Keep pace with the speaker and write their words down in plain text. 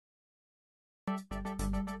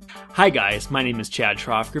Hi guys, my name is Chad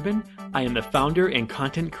Trofgruben. I am the founder and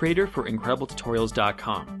content creator for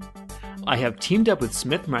IncredibleTutorials.com. I have teamed up with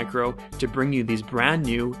Smith Micro to bring you these brand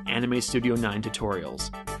new Anime Studio 9 tutorials.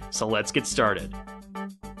 So let's get started.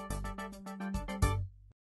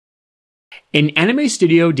 In Anime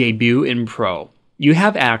Studio Debut and Pro, you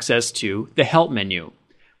have access to the Help menu,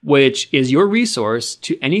 which is your resource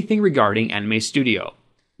to anything regarding Anime Studio.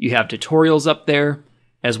 You have tutorials up there,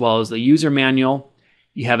 as well as the user manual.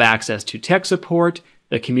 You have access to tech support,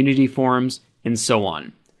 the community forums, and so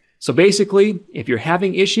on. So basically, if you're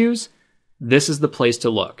having issues, this is the place to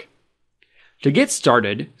look. To get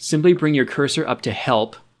started, simply bring your cursor up to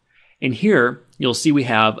Help, and here you'll see we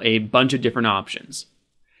have a bunch of different options.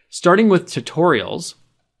 Starting with tutorials,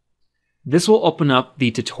 this will open up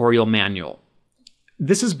the tutorial manual.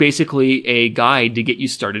 This is basically a guide to get you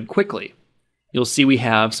started quickly. You'll see we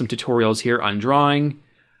have some tutorials here on drawing,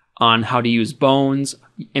 on how to use bones,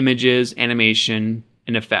 images, animation,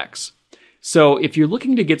 and effects. So if you're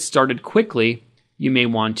looking to get started quickly, you may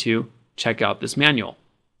want to check out this manual.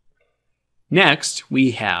 Next,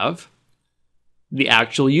 we have the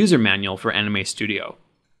actual user manual for Anime Studio.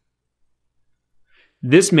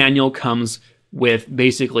 This manual comes with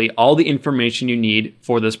basically all the information you need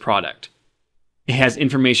for this product. It has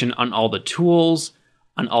information on all the tools,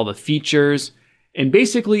 on all the features, and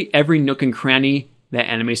basically every nook and cranny that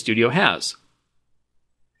Anime Studio has.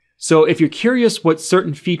 So if you're curious what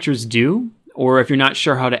certain features do, or if you're not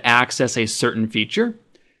sure how to access a certain feature,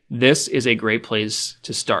 this is a great place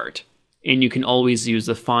to start. And you can always use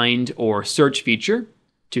the find or search feature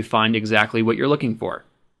to find exactly what you're looking for.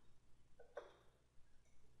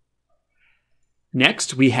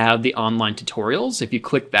 Next, we have the online tutorials. If you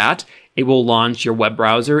click that, it will launch your web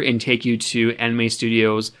browser and take you to Anime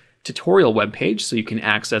Studio's tutorial webpage, so you can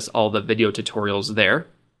access all the video tutorials there.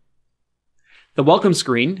 The welcome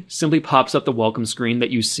screen simply pops up the welcome screen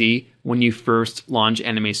that you see when you first launch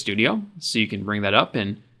Anime Studio, so you can bring that up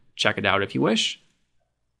and check it out if you wish.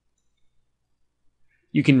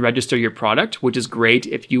 You can register your product, which is great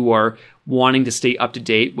if you are wanting to stay up to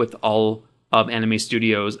date with all of Anime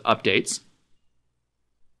Studio's updates.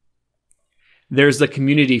 There's the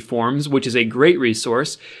community forums, which is a great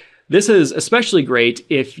resource. This is especially great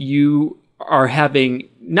if you are having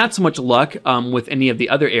not so much luck with any of the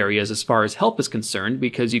other areas as far as help is concerned,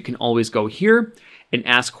 because you can always go here and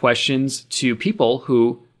ask questions to people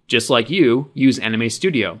who, just like you, use Anime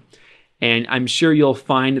Studio. And I'm sure you'll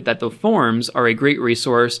find that the forums are a great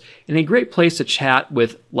resource and a great place to chat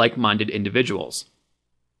with like-minded individuals.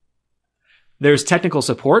 There's technical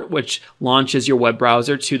support, which launches your web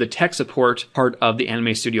browser to the tech support part of the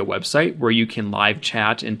Anime Studio website, where you can live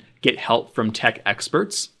chat and get help from tech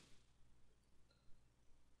experts.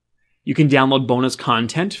 You can download bonus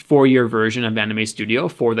content for your version of Anime Studio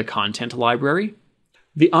for the content library.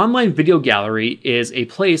 The online video gallery is a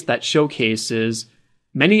place that showcases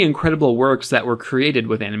many incredible works that were created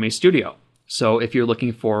with Anime Studio. So if you're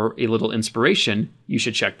looking for a little inspiration, you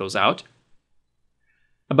should check those out.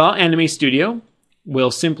 About Anime Studio,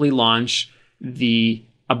 we'll simply launch the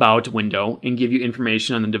About window and give you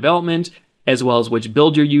information on the development, as well as which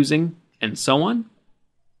build you're using, and so on.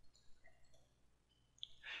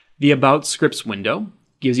 The About Scripts window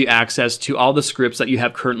gives you access to all the scripts that you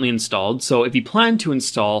have currently installed. So if you plan to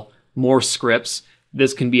install more scripts,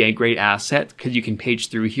 this can be a great asset, because you can page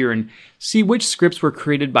through here and see which scripts were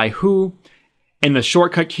created by who, and the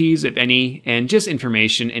shortcut keys, if any, and just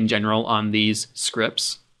information in general on these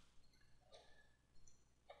scripts.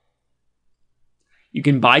 You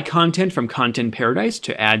can buy content from Content Paradise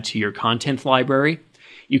to add to your content library.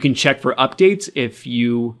 You can check for updates if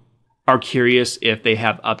you are curious if they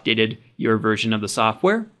have updated your version of the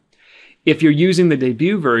software. If you're using the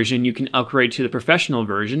debut version, you can upgrade to the professional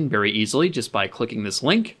version very easily just by clicking this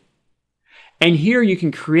link. And here you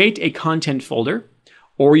can create a content folder,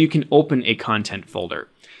 or you can open a content folder.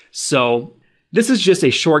 So this is just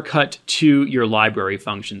a shortcut to your library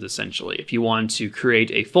functions, essentially. If you want to create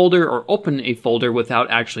a folder or open a folder without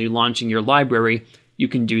actually launching your library, you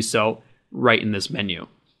can do so right in this menu.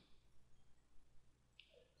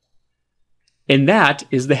 And that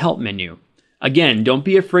is the Help menu. Again, don't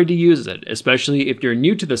be afraid to use it, especially if you're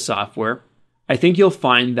new to the software. I think you'll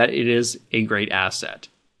find that it is a great asset.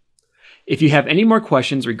 If you have any more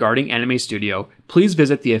questions regarding Anime Studio, please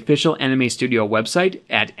visit the official Anime Studio website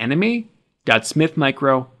at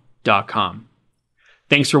anime.smithmicro.com.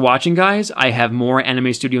 Thanks for watching, guys. I have more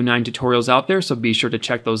Anime Studio 9 tutorials out there, so be sure to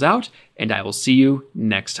check those out, and I will see you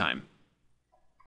next time.